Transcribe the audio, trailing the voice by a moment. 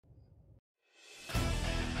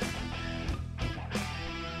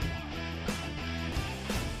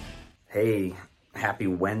Hey, happy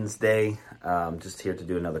Wednesday. Just here to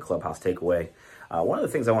do another Clubhouse takeaway. One of the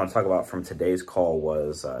things I want to talk about from today's call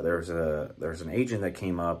was there's an agent that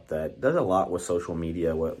came up that does a lot with social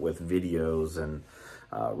media, with videos and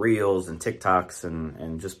reels and TikToks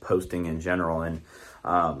and just posting in general. And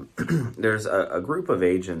there's a group of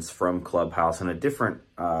agents from Clubhouse in a different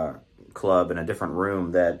club in a different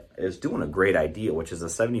room that is doing a great idea, which is a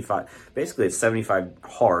 75, basically it's 75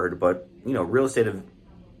 hard, but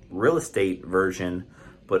real estate version,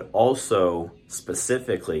 but also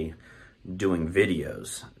specifically doing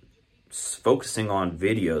videos, focusing on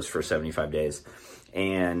videos for 75 days.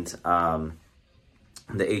 And the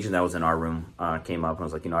agent that was in our room came up and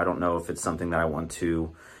was like, I don't know if it's something that I want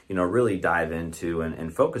to, really dive into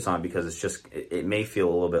and focus on, because it may feel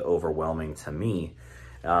a little bit overwhelming to me.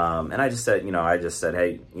 And I just said,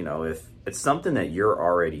 hey, if it's something that you're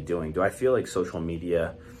already doing, do I feel like social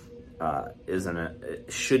media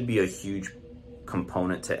should be a huge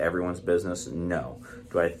component to everyone's business? No.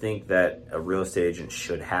 Do I think that a real estate agent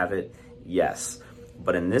should have it? Yes.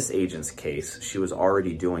 But in this agent's case, she was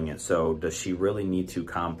already doing it. So does she really need to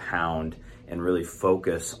compound and really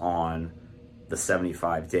focus on the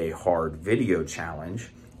 75-day hard video challenge,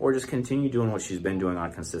 or just continue doing what she's been doing on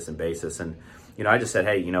a consistent basis? And, I just said,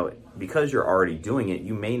 hey, because you're already doing it,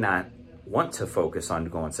 you may not want to focus on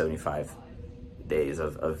going 75 days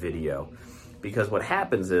of video, because what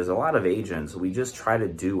happens is a lot of agents, we just try to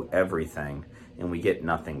do everything and we get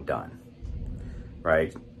nothing done,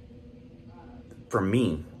 right? For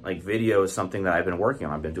me, like, video is something that I've been working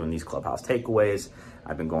on. I've been doing these Clubhouse takeaways.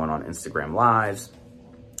 I've been going on Instagram lives,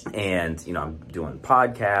 and I'm doing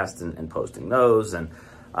podcasts and posting those. And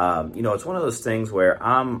it's one of those things where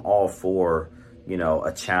I'm all for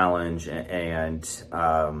a challenge and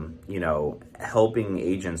helping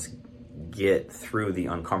agents get through the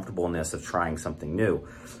uncomfortableness of trying something new.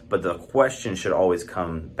 But the question should always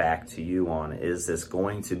come back to you on, is this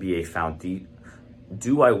going to be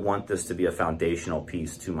do I want this to be a foundational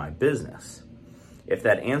piece to my business? If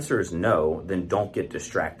that answer is no, then don't get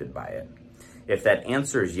distracted by it. If that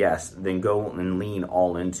answer is yes, then go and lean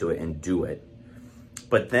all into it and do it.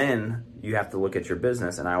 But then you have to look at your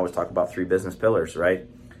business, and I always talk about 3 business pillars, right?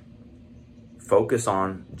 Focus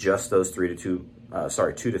on just those 2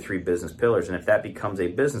 to 3 business pillars. And if that becomes a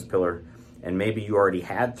business pillar, and maybe you already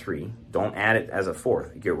had 3, don't add it as a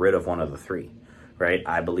 4th. Get rid of one of the 3, right?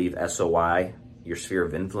 I believe SOI, your sphere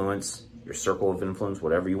of influence, your circle of influence,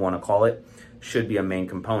 whatever you want to call it, should be a main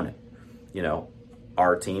component.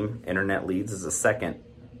 Our team, internet leads, is a second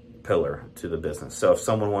pillar to the business. So if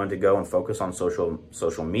someone wanted to go and focus on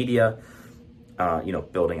social media,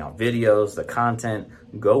 building out videos, the content,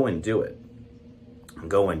 go and do it,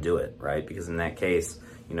 right? Because in that case,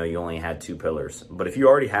 you only had 2 pillars. But if you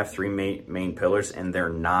already have 3 main pillars and they're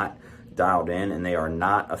not dialed in and they are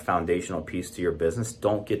not a foundational piece to your business,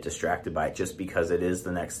 don't get distracted by it just because it is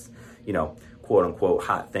the next, quote unquote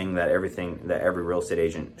hot thing that every real estate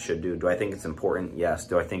agent should do. Do I think it's important? Yes.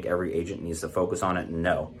 Do I think every agent needs to focus on it?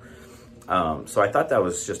 No. So I thought that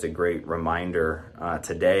was just a great reminder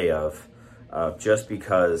today of just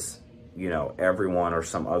because everyone or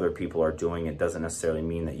some other people are doing it doesn't necessarily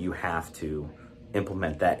mean that you have to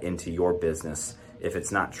implement that into your business if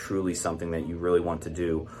it's not truly something that you really want to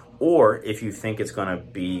do, or if you think it's going to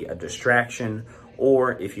be a distraction,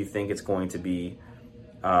 or if you think it's going to be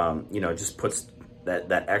just puts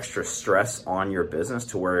that extra stress on your business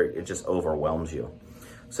to where it just overwhelms you.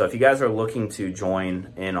 So if you guys are looking to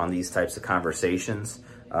join in on these types of conversations,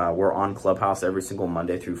 we're on Clubhouse every single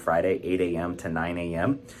Monday through Friday, 8 a.m. to 9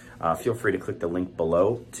 a.m. Feel free to click the link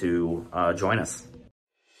below to join us.